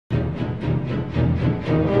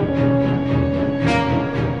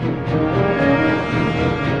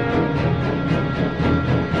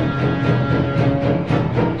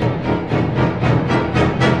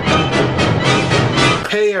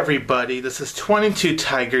everybody, this is 22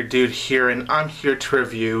 Tiger Dude here, and I'm here to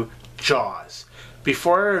review Jaws.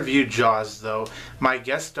 Before I review Jaws though, my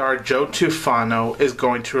guest star Joe Tufano is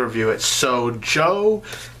going to review it. So Joe,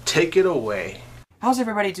 take it away. How's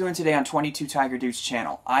everybody doing today on 22 Tiger Dude's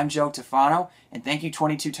channel? I'm Joe Tufano, and thank you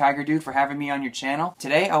 22 Tiger Dude for having me on your channel.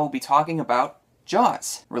 Today I will be talking about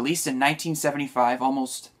Jaws. Released in 1975,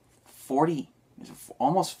 almost 40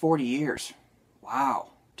 years. Wow.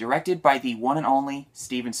 Directed by the one and only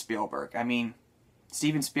Steven Spielberg. I mean,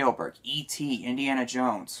 Steven Spielberg, E.T., Indiana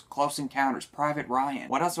Jones, Close Encounters, Private Ryan.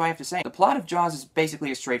 What else do I have to say? The plot of Jaws is basically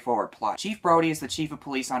a straightforward plot. Chief Brody is the chief of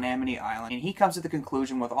police on Amity Island, and he comes to the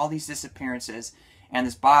conclusion with all these disappearances and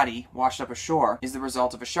this body washed up ashore is the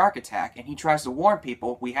result of a shark attack, and he tries to warn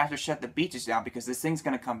people, we have to shut the beaches down because this thing's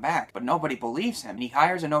gonna come back. But nobody believes him, and he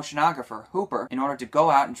hires an oceanographer, Hooper, in order to go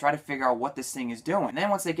out and try to figure out what this thing is doing. And then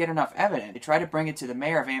once they get enough evidence, they try to bring it to the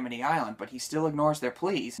mayor of Amity Island, but he still ignores their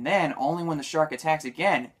pleas. And then, only when the shark attacks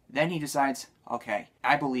again, then he decides, okay,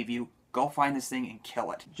 I believe you, go find this thing and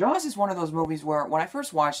kill it. Jaws is one of those movies where, when I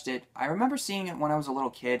first watched it, I remember seeing it when I was a little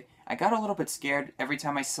kid. I got a little bit scared every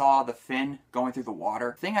time I saw the fin going through the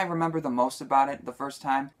water. The thing I remember the most about it the first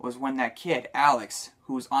time was when that kid, Alex,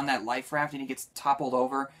 who's on that life raft and he gets toppled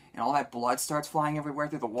over and all that blood starts flying everywhere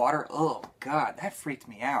through the water. Oh God, that freaked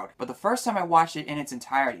me out. But the first time I watched it in its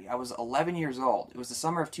entirety, I was 11 years old. It was the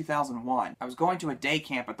summer of 2001. I was going to a day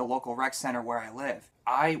camp at the local rec center where I live.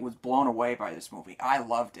 I was blown away by this movie. I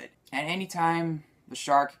loved it. And anytime the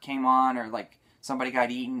shark came on or like somebody got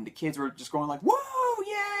eaten, the kids were just going like, whoa,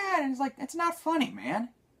 yeah! And it's like, it's not funny, man.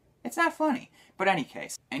 It's not funny. But any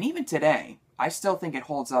case, and even today, I still think it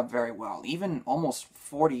holds up very well, even almost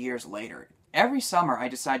 40 years later. Every summer I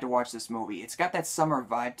decide to watch this movie. It's got that summer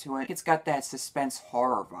vibe to it. It's got that suspense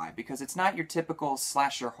horror vibe, because it's not your typical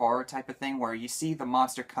slasher horror type of thing where you see the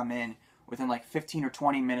monster come in within like 15 or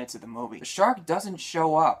 20 minutes of the movie. The shark doesn't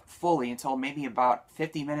show up fully until maybe about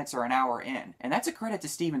 50 minutes or an hour in. And that's a credit to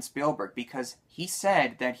Steven Spielberg, because he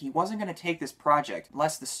said that he wasn't going to take this project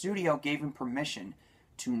unless the studio gave him permission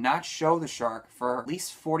to not show the shark for at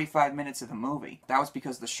least 45 minutes of the movie. That was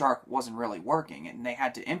because the shark wasn't really working and they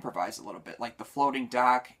had to improvise a little bit, like the floating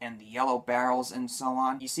dock and the yellow barrels and so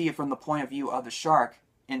on. You see it from the point of view of the shark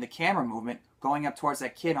in the camera movement going up towards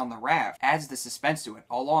that kid on the raft. Adds the suspense to it,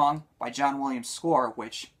 along by John Williams' score,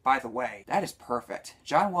 which, by the way, that is perfect.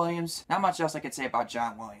 John Williams, not much else I could say about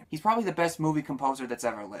John Williams. He's probably the best movie composer that's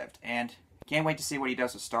ever lived, and can't wait to see what he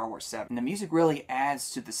does with Star Wars 7. And the music really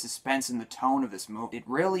adds to the suspense and the tone of this movie. It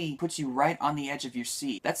really puts you right on the edge of your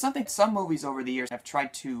seat. That's something some movies over the years have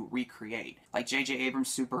tried to recreate, like J.J.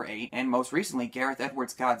 Abrams' Super 8, and most recently, Gareth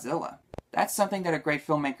Edwards' Godzilla. That's something that a great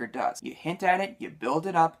filmmaker does. You hint at it, you build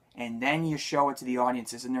it up, and then you show it to the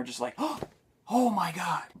audiences, and they're just like, oh my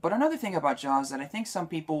God. But another thing about Jaws that I think some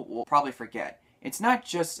people will probably forget, it's not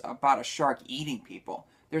just about a shark eating people.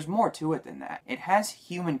 There's more to it than that. It has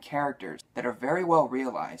human characters that are very well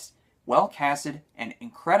realized, well casted, and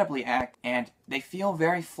incredibly acted, and they feel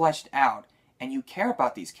very fleshed out, and you care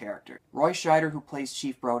about these characters. Roy Scheider, who plays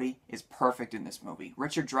Chief Brody, is perfect in this movie.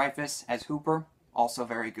 Richard Dreyfuss as Hooper, also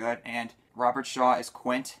very good, and Robert Shaw as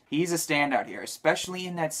Quint. He's a standout here, especially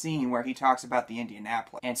in that scene where he talks about the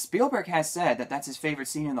Indianapolis. And Spielberg has said that that's his favorite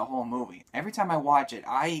scene in the whole movie. Every time I watch it,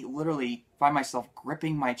 I literally find myself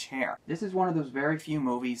gripping my chair. This is one of those very few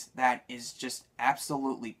movies that is just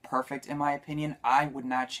absolutely perfect in my opinion. I would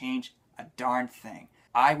not change a darn thing.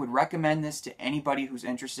 I would recommend this to anybody who's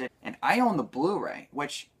interested. And I own the Blu-ray,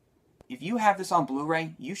 which, if you have this on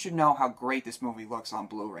Blu-ray, you should know how great this movie looks on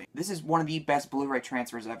Blu-ray. This is one of the best Blu-ray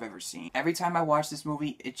transfers I've ever seen. Every time I watch this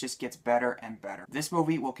movie, it just gets better and better. This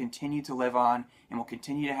movie will continue to live on and will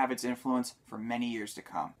continue to have its influence for many years to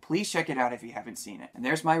come. Please check it out if you haven't seen it. And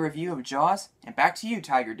there's my review of Jaws, and back to you,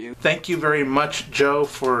 Tiger Dude. Thank you very much, Joe,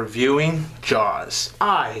 for reviewing Jaws.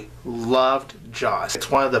 I loved Jaws.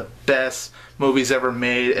 It's one of the best movies ever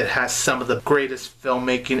made. It has some of the greatest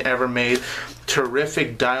filmmaking ever made.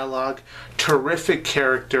 Terrific dialogue, terrific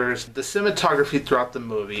characters. The cinematography throughout the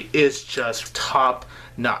movie is just top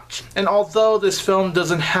notch. And although this film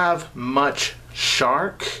doesn't have much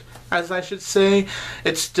shark, as I should say,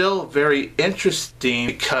 it's still very interesting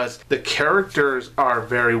because the characters are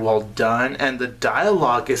very well done and the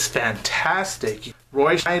dialogue is fantastic.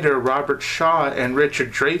 Roy Scheider, Robert Shaw, and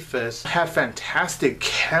Richard Dreyfuss have fantastic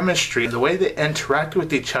chemistry. The way they interact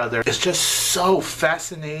with each other is just so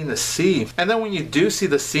fascinating to see. And then when you do see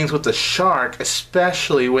the scenes with the shark,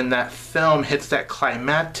 especially when that film hits that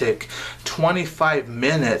climactic 25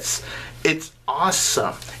 minutes, it's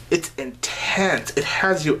awesome. It's intense. It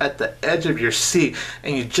has you at the edge of your seat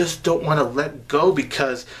and you just don't want to let go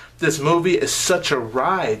because This movie is such a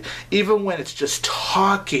ride. Even when it's just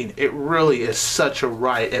talking, it really is such a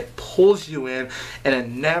ride. It pulls you in and it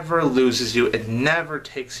never loses you. It never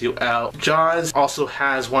takes you out. Jaws also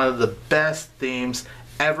has one of the best themes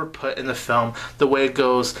ever put in the film. The way it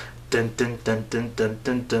goes, dun, dun, dun, dun, dun,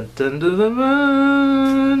 dun, dun, dun, dun,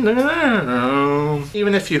 dun, dun.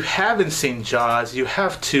 Even if you haven't seen Jaws, you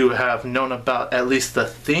have to have known about at least the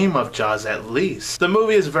theme of Jaws at least. The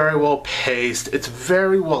movie is very well paced. It's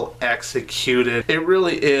very well executed. It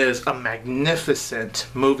really is a magnificent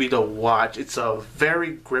movie to watch. It's a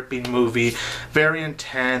very gripping movie, very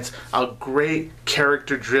intense, a great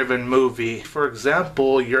character-driven movie. For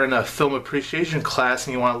example, you're in a film appreciation class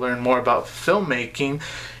and you want to learn more about filmmaking,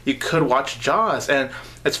 you could watch Jaws. And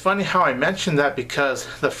it's funny how I mentioned that because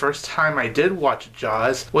the first time I did watch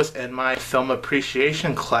Jaws was in my film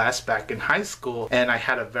appreciation class back in high school, and I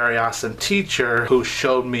had a very awesome teacher who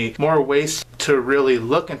showed me more ways to really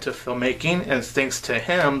look into filmmaking, and thanks to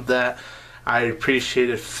him that I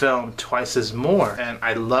appreciated film twice as more, and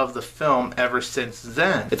I love the film ever since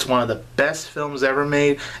then. It's one of the best films ever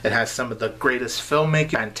made. It has some of the greatest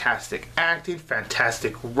filmmaking, fantastic acting,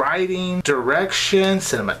 fantastic writing, direction,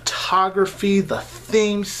 cinematography, the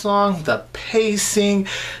theme song, the pacing.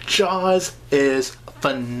 Jaws is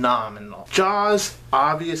phenomenal. Jaws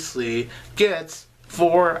obviously gets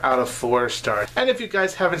 4 out of 4 stars. And if you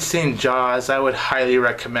guys haven't seen Jaws, I would highly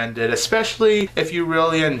recommend it, especially if you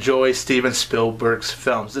really enjoy Steven Spielberg's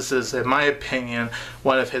films. This is, in my opinion,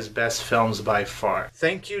 one of his best films by far.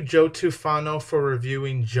 Thank you, Joe Tufano, for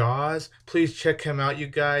reviewing Jaws. Please check him out, you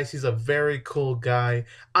guys. He's a very cool guy.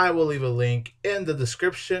 I will leave a link in the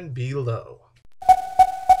description below.